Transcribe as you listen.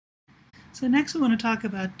So next we want to talk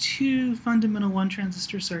about two fundamental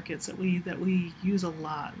one-transistor circuits that we use a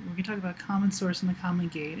lot. We're going to talk about common source and the common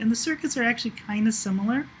gate, and the circuits are actually kind of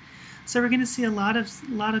similar. So we're going to see a lot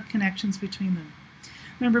of connections between them.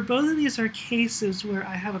 Remember, both of these are cases where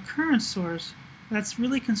I have a current source that's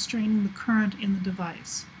really constraining the current in the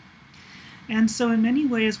device. And so in many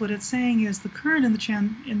ways what it's saying is the current in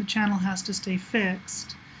the channel has to stay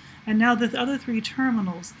fixed. And now the other three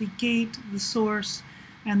terminals, the gate, the source,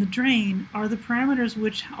 and the drain, are the parameters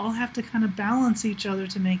which all have to kind of balance each other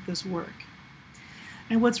to make this work.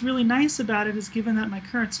 And what's really nice about it is, given that my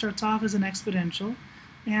current starts off as an exponential,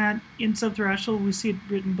 and in subthreshold we see it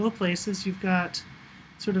written both places, you've got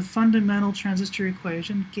sort of fundamental transistor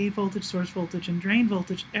equation, gate voltage, source voltage, and drain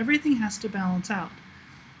voltage. Everything has to balance out.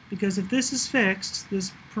 Because if this is fixed,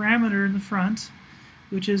 this parameter in the front,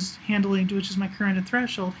 which is my current at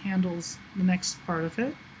threshold, handles the next part of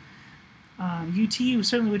it. UT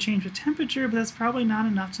certainly would change with temperature, but that's probably not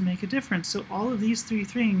enough to make a difference. So all of these three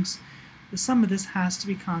things, the sum of this has to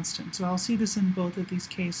be constant. So I'll see this in both of these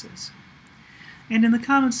cases. And in the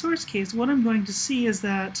common source case, what I'm going to see is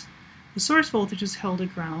that the source voltage is held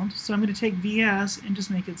at ground, so I'm going to take Vs and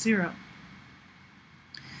just make it 0.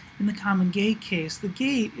 In the common gate case, the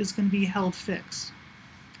gate is going to be held fixed.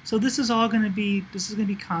 So this is going to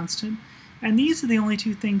be constant, and these are the only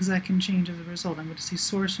two things that can change as a result. I'm going to see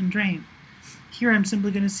source and drain. Here I'm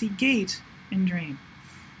simply going to see gate and drain.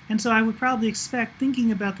 And so I would probably expect,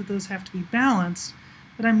 thinking about that those have to be balanced,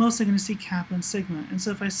 but I'm mostly going to see kappa and sigma. And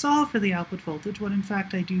so if I solve for the output voltage, what in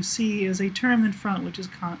fact I do see is a term in front which is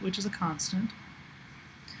a constant,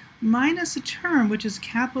 minus a term which is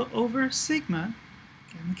kappa over sigma,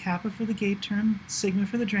 again the kappa for the gate term, sigma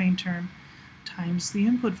for the drain term, times the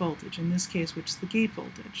input voltage, in this case which is the gate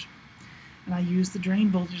voltage. And I use the drain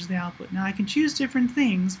voltage as the output. Now I can choose different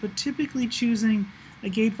things, but typically choosing a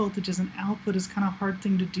gate voltage as an output is kind of a hard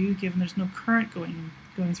thing to do given there's no current going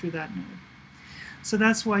through that node. So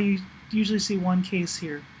that's why you usually see one case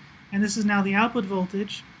here. And this is now the output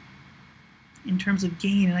voltage in terms of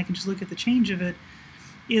gain, and I can just look at the change of it,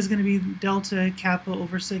 is going to be delta kappa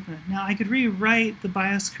over sigma. Now I could rewrite the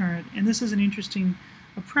bias current, and this is an interesting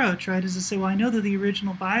approach, right, is to say, well, I know that the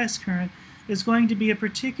original bias current is going to be a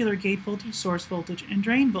particular gate voltage, source voltage, and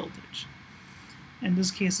drain voltage. In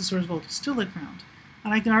this case, the source voltage is still at ground.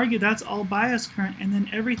 And I can argue that's all bias current, and then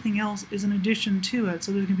everything else is an addition to it.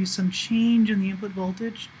 So there can be some change in the input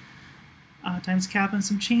voltage times kappa, and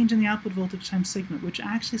some change in the output voltage times sigma, which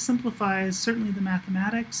actually simplifies certainly the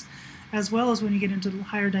mathematics, as well as when you get into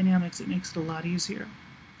higher dynamics, it makes it a lot easier.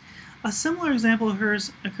 A similar example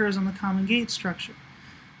occurs on the common gate structure.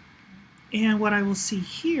 And what I will see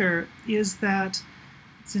here is that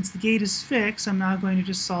since the gate is fixed, I'm now going to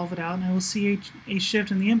just solve it out, and I will see a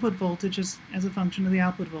shift in the input voltage as a function of the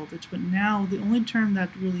output voltage. But now the only term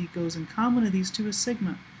that really goes in common to these two is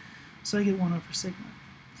sigma. So I get 1 over sigma.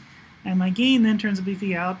 And my gain then turns out to be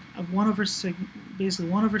V out of 1 over sigma, basically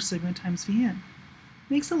 1 over sigma times V in.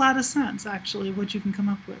 Makes a lot of sense, actually, what you can come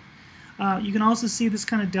up with. You can also see this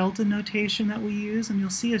kind of delta notation that we use, and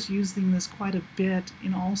you'll see us using this quite a bit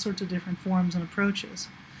in all sorts of different forms and approaches.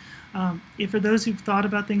 For those who've thought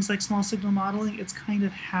about things like small signal modeling, it's kind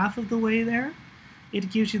of half of the way there.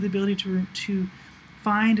 It gives you the ability to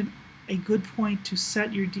find a good point to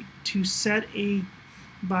set a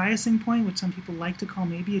biasing point, which some people like to call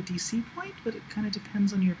maybe a DC point, but it kind of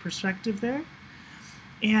depends on your perspective there.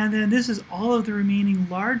 And then this is all of the remaining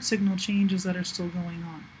large signal changes that are still going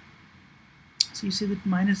on. So you see the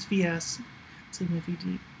minus Vs, sigma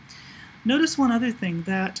Vd. Notice one other thing,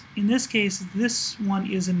 that in this case, this one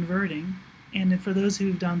is inverting. And for those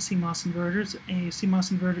who've done CMOS inverters, a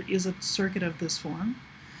CMOS inverter is a circuit of this form.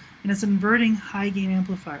 And it's an inverting high gain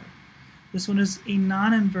amplifier. This one is a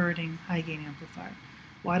non-inverting high gain amplifier.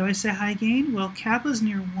 Why do I say high gain? Well, kappa is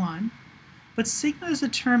near 1, but sigma is a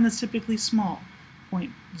term that's typically small,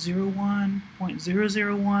 0.01,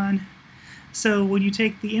 0.001. So when you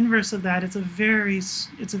take the inverse of that, it's a very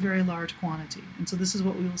large quantity. And so this is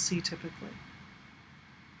what we will see typically.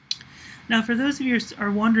 Now, for those of you who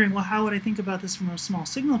are wondering, well, how would I think about this from a small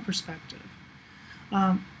signal perspective?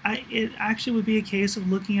 It actually would be a case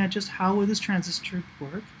of looking at just how would this transistor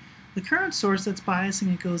work. The current source that's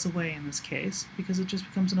biasing it goes away in this case because it just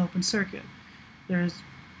becomes an open circuit. There's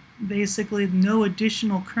basically no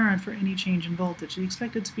additional current for any change in voltage. You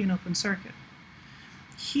expect it to be an open circuit.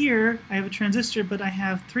 Here, I have a transistor, but I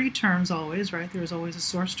have three terms always, right? There's always a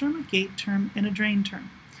source term, a gate term, and a drain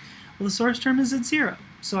term. Well, the source term is at 0,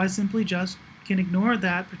 so I simply just can ignore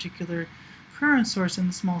that particular current source in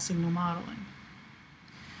the small signal modeling.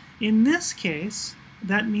 In this case,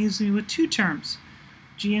 that leaves me with two terms.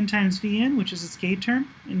 Gn times Vin, which is its gate term,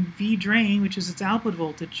 and V drain, which is its output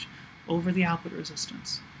voltage, over the output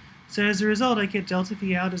resistance. So as a result, I get delta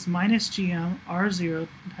V out as minus Gm R0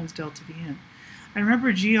 times delta Vin. I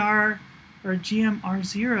remember GR or Gm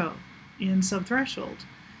R0 in subthreshold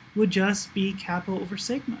would just be kappa over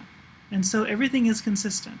sigma. And so everything is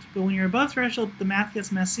consistent. But when you're above threshold, the math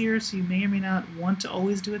gets messier, so you may or may not want to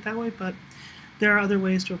always do it that way, but there are other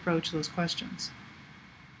ways to approach those questions.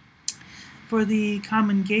 For the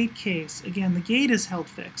common gate case, again, the gate is held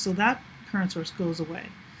fixed, so that current source goes away.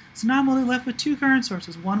 So now I'm only left with two current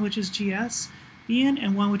sources, one which is GS, Vin,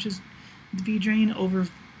 and one which is V drain over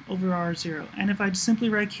R0. And if I simply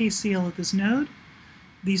write KCL at this node,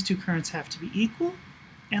 these two currents have to be equal,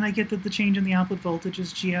 and I get that the change in the output voltage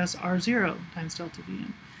is GS R0 times delta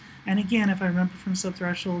Vn. And again, if I remember from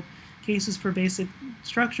subthreshold cases for basic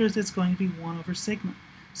structures, it's going to be 1 over sigma.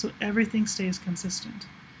 So everything stays consistent.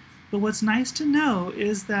 But what's nice to know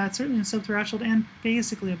is that certainly in subthreshold and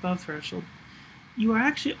basically above threshold, you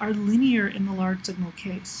are linear in the large signal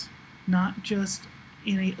case, not just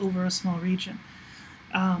over a small region.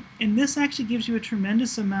 And this actually gives you a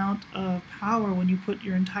tremendous amount of power when you put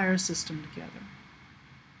your entire system together.